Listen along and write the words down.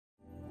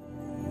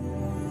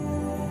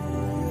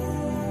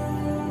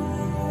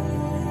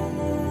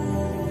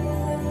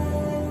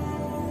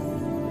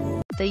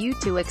The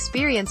U2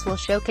 Experience will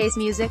showcase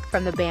music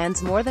from the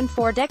band's more than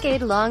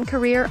 4-decade-long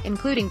career,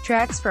 including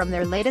tracks from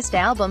their latest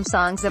album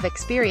Songs of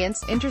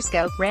Experience,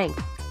 Interscope, Rank.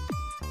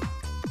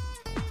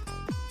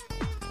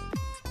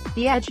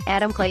 The Edge,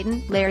 Adam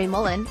Clayton, Larry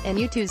Mullen, and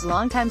U2's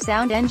longtime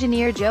sound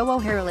engineer Joe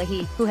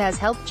O'Herlihy, who has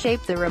helped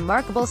shape the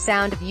remarkable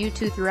sound of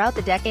U2 throughout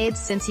the decades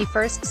since he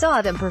first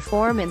saw them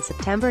perform in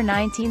September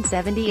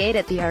 1978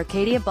 at the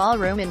Arcadia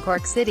Ballroom in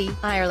Cork City,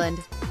 Ireland.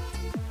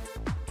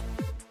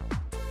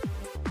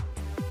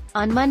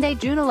 On Monday,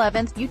 June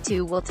 11,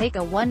 U2 will take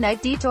a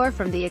one-night detour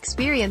from the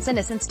Experience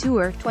Innocence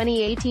Tour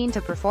 2018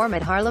 to perform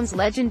at Harlem's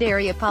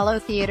legendary Apollo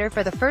Theatre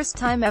for the first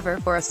time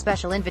ever for a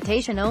special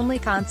invitation-only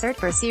concert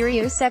for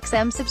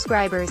SiriusXM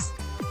subscribers.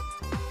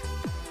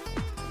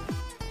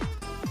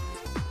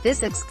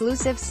 This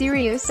exclusive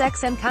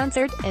SiriusXM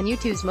concert, and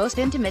U2's most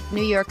intimate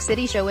New York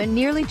City show in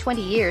nearly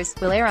 20 years,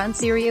 will air on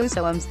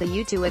SiriusXM's The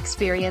U2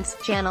 Experience,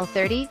 Channel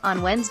 30,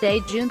 on Wednesday,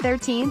 June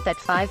 13 at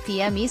 5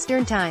 p.m.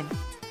 Eastern Time.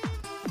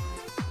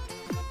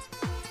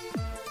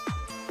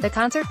 The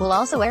concert will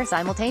also air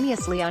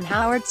simultaneously on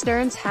Howard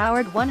Stern's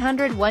Howard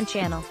 101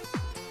 channel.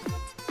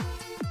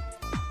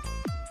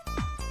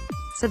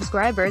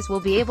 Subscribers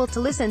will be able to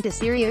listen to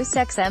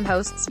SiriusXM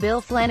hosts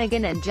Bill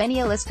Flanagan and Jenny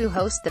Ellis, who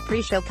host the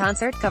pre-show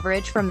concert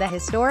coverage from the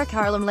historic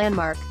Harlem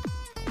landmark.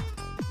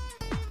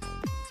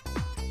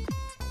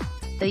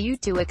 The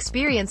U2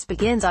 Experience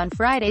begins on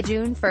Friday,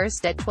 June 1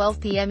 at 12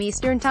 p.m.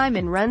 Eastern Time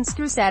and runs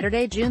through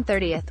Saturday, June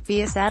 30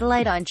 via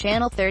satellite on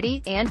Channel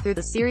 30, and through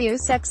the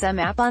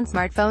SiriusXM app on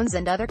smartphones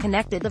and other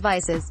connected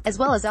devices, as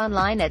well as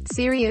online at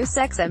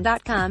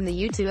SiriusXM.com.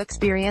 The U2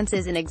 Experience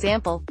is an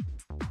example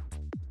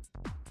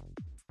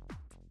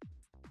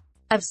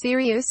of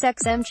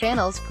SiriusXM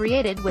channels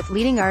created with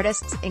leading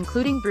artists,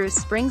 including Bruce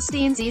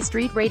Springsteen's E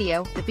Street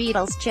Radio, The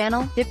Beatles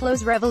Channel,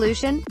 Diplo's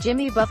Revolution,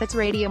 Jimmy Buffett's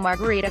Radio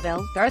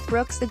Margaritaville, Garth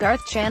Brooks' The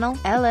Garth Channel,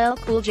 LL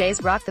Cool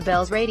J's Rock the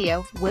Bells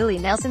Radio, Willie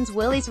Nelson's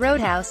Willie's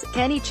Roadhouse,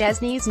 Kenny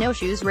Chesney's No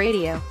Shoes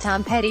Radio,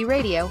 Tom Petty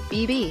Radio,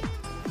 BB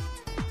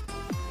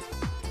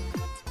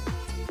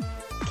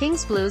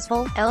King's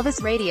Bluesful,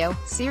 Elvis Radio,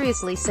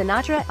 Seriously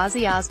Sinatra,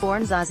 Ozzy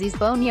Osbourne's Ozzy's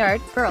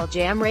Boneyard, Pearl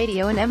Jam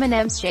Radio, and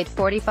Eminem's Shade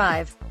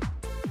 45.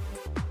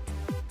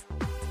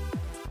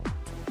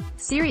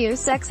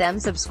 SiriusXM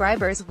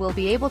subscribers will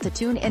be able to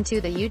tune into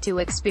the U2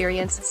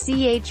 Experience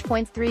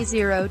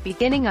CH.30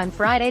 beginning on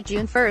Friday,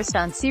 June 1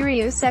 on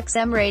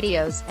SiriusXM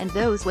radios, and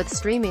those with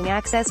streaming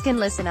access can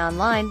listen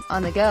online,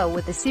 on the go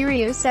with the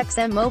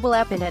SiriusXM mobile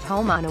app and at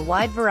home on a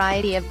wide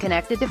variety of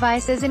connected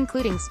devices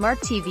including smart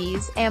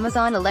TVs,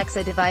 Amazon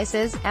Alexa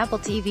devices, Apple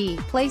TV,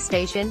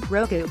 PlayStation,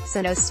 Roku,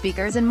 Sonos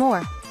speakers and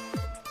more.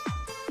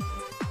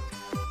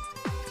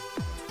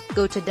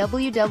 Go to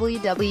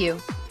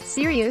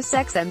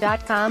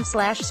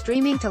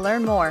www.SiriusXM.com/streaming to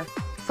learn more.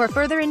 For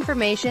further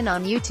information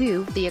on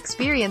U2, The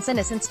Experience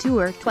Innocence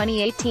Tour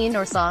 2018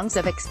 or Songs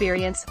of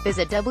Experience,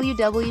 visit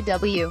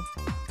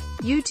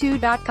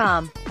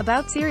www.u2.com.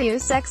 About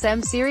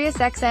SiriusXM.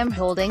 SiriusXM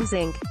Holdings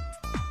Inc.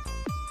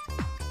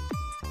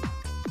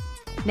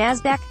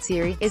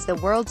 NASDAQ is the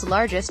world's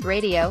largest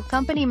radio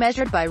company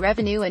measured by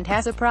revenue and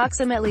has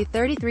approximately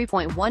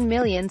 33.1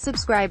 million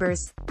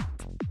subscribers.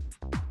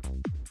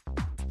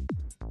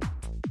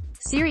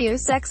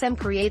 SiriusXM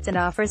creates and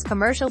offers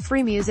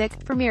commercial-free music,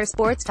 premier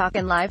sports talk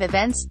and live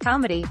events,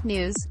 comedy,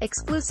 news,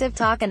 exclusive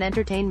talk and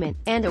entertainment,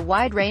 and a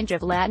wide range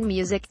of Latin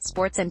music,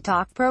 sports and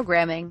talk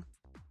programming.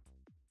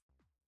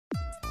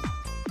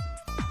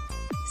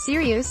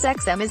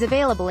 SiriusXM is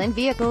available in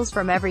vehicles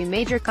from every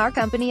major car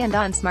company and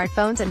on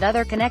smartphones and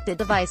other connected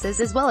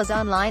devices, as well as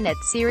online at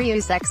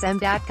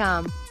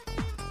SiriusXM.com.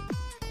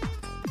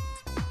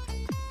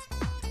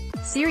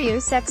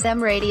 SiriusXM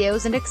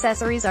radios and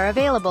accessories are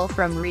available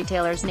from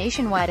retailers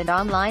nationwide and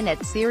online at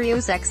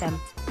SiriusXM.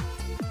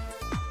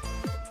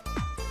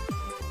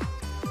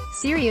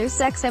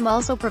 SiriusXM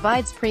also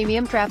provides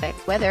premium traffic,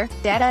 weather,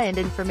 data and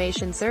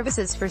information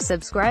services for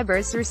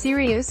subscribers through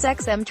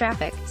SiriusXM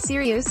Traffic,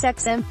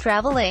 SiriusXM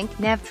Travel Inc.,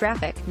 Nav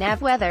Traffic,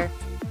 Nav Weather.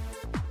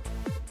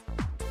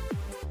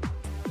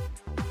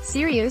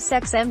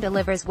 SiriusXM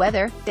delivers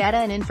weather, data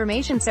and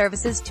information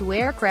services to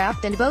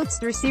aircraft and boats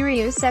through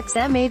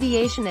SiriusXM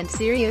Aviation and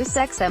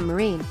SiriusXM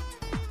Marine.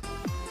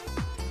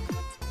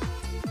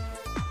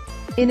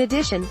 In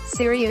addition,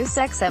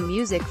 SiriusXM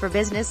Music for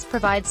Business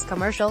provides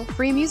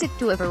commercial-free music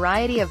to a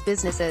variety of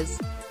businesses.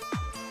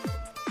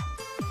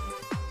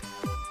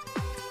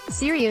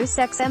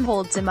 SiriusXM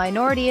holds a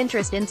minority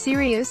interest in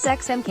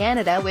SiriusXM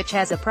Canada, which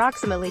has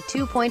approximately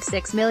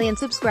 2.6 million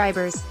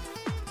subscribers.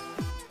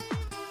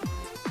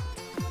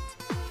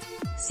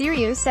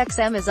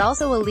 SiriusXM is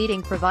also a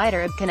leading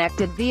provider of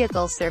connected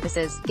vehicle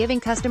services, giving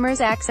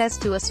customers access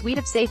to a suite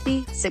of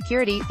safety,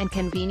 security, and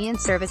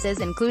convenience services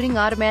including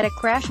automatic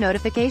crash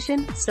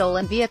notification,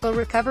 stolen vehicle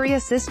recovery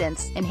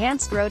assistance,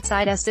 enhanced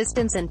roadside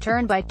assistance and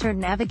turn-by-turn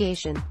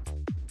navigation.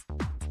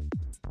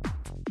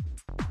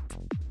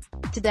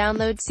 To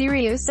download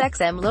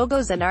SiriusXM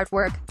logos and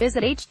artwork,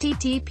 visit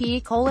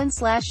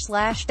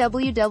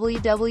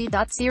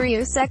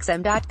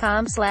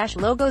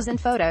http://www.SiriusXM.com/logos and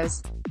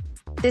photos.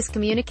 This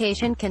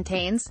communication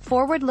contains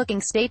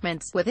forward-looking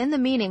statements within the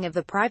meaning of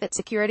the Private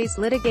Securities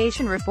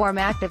Litigation Reform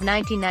Act of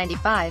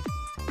 1995.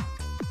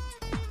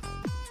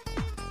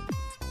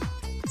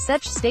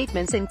 Such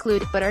statements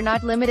include, but are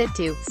not limited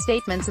to,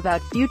 statements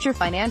about future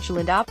financial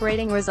and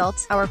operating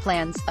results, our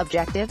plans,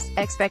 objectives,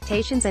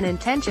 expectations and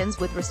intentions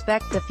with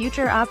respect to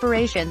future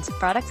operations,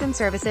 products and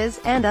services,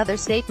 and other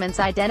statements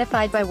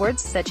identified by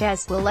words such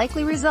as will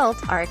likely result,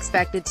 are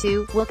expected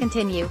to, will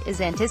continue,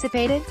 is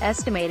anticipated,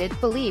 estimated,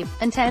 believe,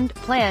 intend,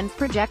 plan,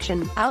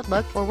 projection,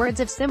 outlook, or words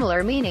of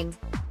similar meaning.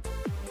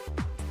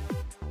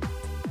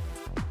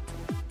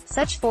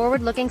 Such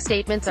forward-looking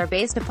statements are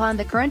based upon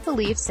the current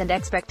beliefs and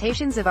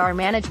expectations of our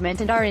management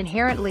and are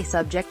inherently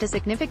subject to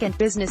significant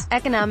business,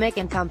 economic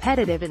and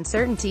competitive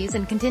uncertainties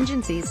and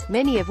contingencies,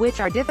 many of which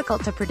are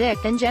difficult to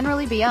predict and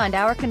generally beyond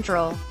our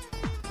control.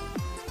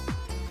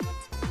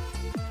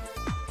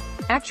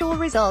 Actual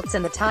results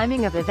and the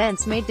timing of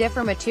events may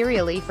differ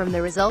materially from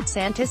the results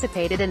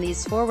anticipated in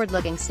these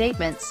forward-looking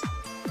statements.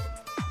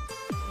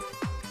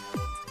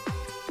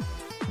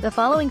 The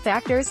following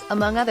factors,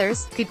 among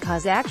others, could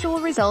cause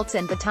actual results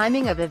and the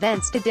timing of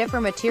events to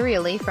differ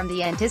materially from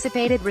the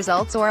anticipated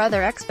results or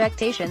other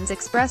expectations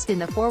expressed in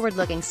the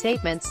forward-looking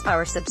statements: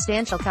 our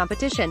substantial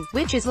competition,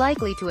 which is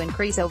likely to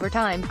increase over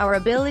time, our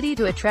ability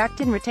to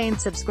attract and retain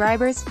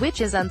subscribers, which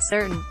is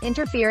uncertain,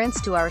 interference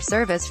to our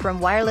service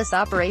from wireless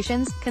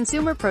operations,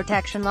 consumer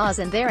protection laws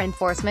and their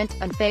enforcement,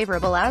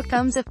 unfavorable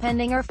outcomes of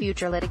pending or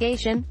future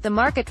litigation, the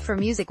market for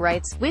music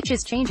rights, which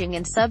is changing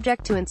and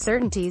subject to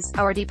uncertainties,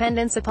 our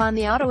dependence upon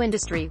the auto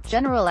industry,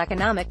 general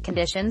economic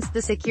conditions,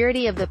 the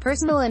security of the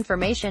personal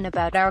information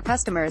about our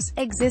customers,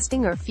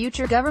 existing or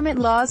future government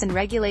laws and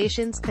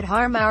regulations could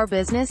harm our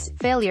business,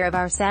 failure of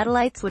our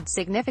satellites would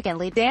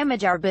significantly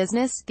damage our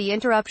business, the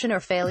interruption or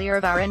failure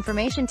of our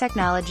information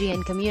technology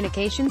and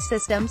communication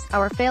systems,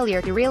 our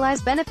failure to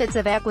realize benefits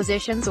of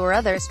acquisitions or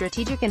other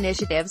strategic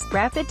initiatives,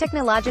 rapid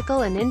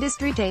technological and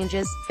industry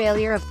changes,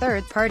 failure of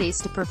third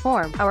parties to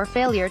perform, our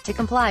failure to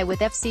comply with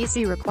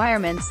FCC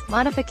requirements,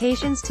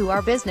 modifications to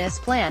our business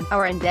plan,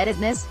 our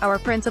indebtedness, our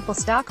principal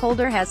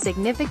stockholder has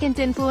significant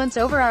influence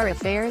over our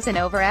affairs and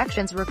over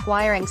actions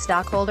requiring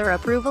stockholder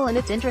approval and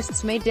its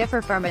interests may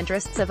differ from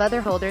interests of other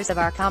holders of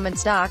our common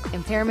stock,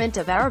 impairment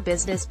of our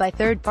business by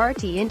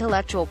third-party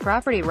intellectual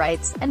property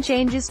rights, and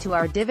changes to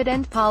our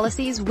dividend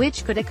policies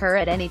which could occur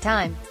at any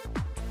time.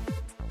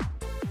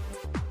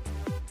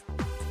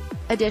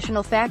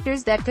 Additional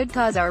factors that could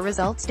cause our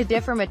results to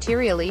differ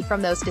materially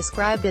from those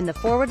described in the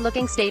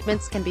forward-looking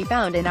statements can be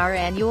found in our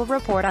annual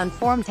report on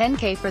Form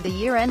 10-K for the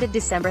year ended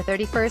December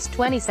 31,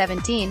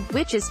 2017,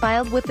 which is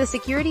filed with the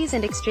Securities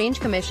and Exchange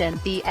Commission,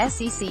 the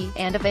SEC,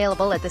 and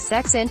available at the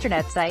SEC's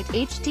internet site,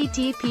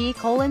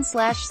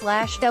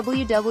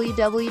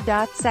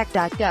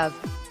 http://www.sec.gov.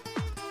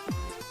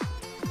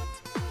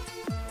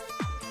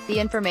 The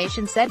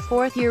information set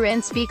forth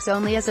herein speaks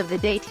only as of the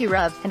date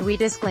hereof, and we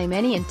disclaim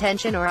any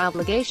intention or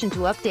obligation to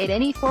update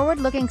any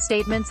forward-looking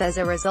statements as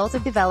a result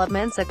of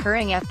developments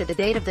occurring after the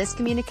date of this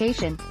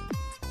communication.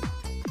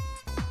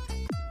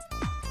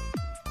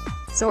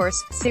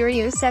 Source: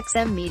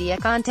 SiriusXM Media.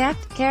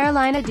 Contact: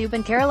 Carolina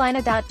Dubin,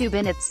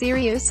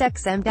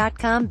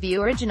 carolina.dubin@siriusxm.com.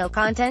 View original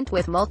content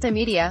with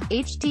multimedia,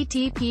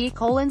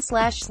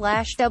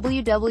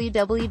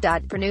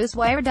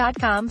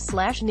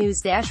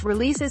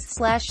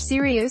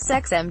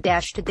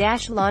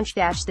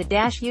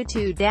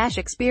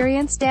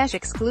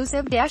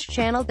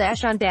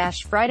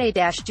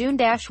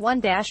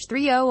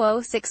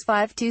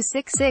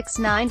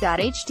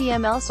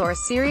 Source: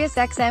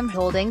 SiriusXM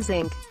Holdings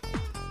Inc.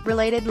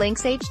 Related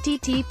links: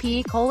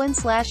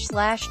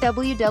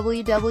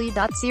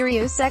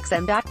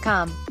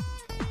 http://www.siriusxm.com.